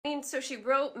Rowling, so she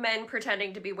wrote men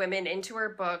pretending to be women into her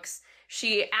books.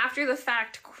 She, after the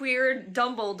fact, queered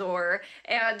Dumbledore,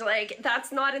 and like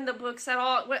that's not in the books at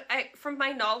all. From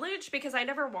my knowledge, because I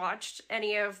never watched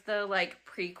any of the like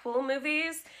prequel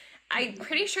movies, I'm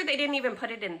pretty sure they didn't even put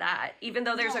it in that, even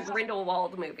though there's a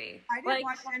Grindelwald movie. I didn't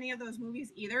watch any of those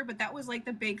movies either, but that was like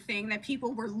the big thing that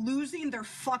people were losing their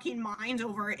fucking minds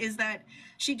over, is that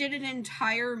she did an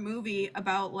entire movie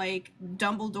about like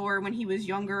Dumbledore when he was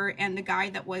younger and the guy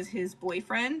that was his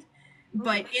boyfriend.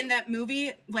 But in that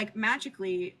movie, like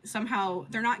magically, somehow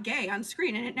they're not gay on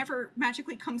screen, and it never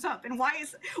magically comes up. And why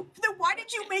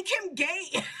did you make him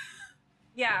gay?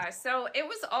 Yeah, so it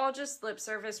was all just lip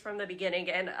service from the beginning,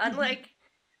 and unlike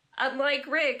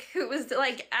Rick, who was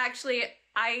like, actually,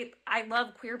 I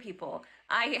love queer people.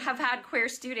 I have had queer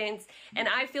students, and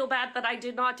I feel bad that I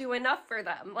did not do enough for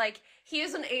them. Like, he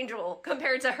is an angel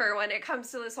compared to her when it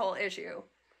comes to this whole issue.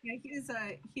 Yeah,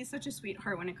 he's such a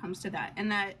sweetheart when it comes to that.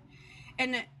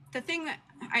 And the thing that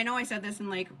I know, I said this in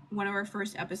like one of our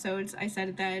first episodes, I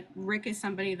said that Rick is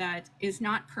somebody that is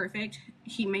not perfect.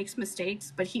 He makes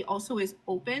mistakes, but he also is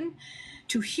open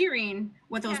to hearing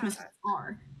what those mistakes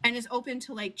are, and is open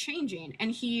to like changing.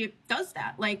 And he does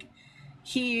that. Like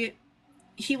he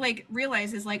like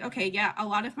realizes like, okay, yeah, a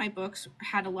lot of my books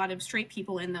had a lot of straight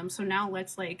people in them, so now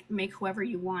let's like make whoever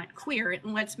you want queer,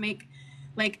 and let's make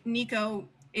like Nico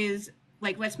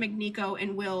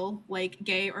and Will like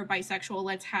gay or bisexual.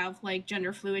 Let's have like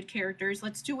gender fluid characters.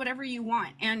 Let's do whatever you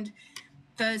want. And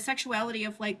the sexuality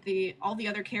of like all the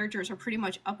other characters are pretty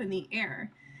much up in the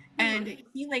air. And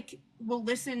he like will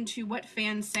listen to what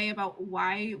fans say about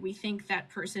why we think that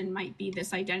person might be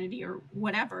this identity or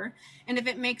whatever. And if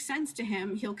it makes sense to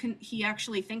him, he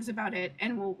actually thinks about it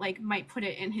and will like might put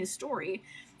it in his story,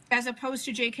 as opposed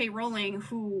to J.K. Rowling,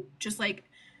 who just like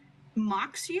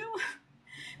mocks you.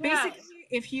 Basically,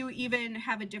 if you even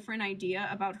have a different idea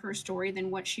about her story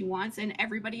than what she wants, and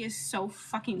everybody is so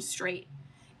fucking straight.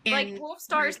 Like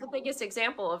Wolfstar is the biggest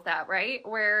example of that, right?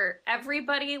 Where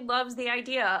everybody loves the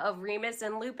idea of Remus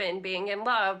and Lupin being in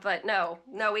love, but no,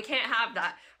 we can't have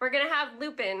that. We're gonna have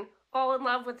Lupin fall in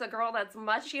love with a girl that's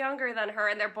much younger than her,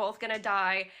 and they're both gonna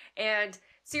die, and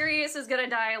Sirius is gonna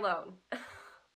die alone.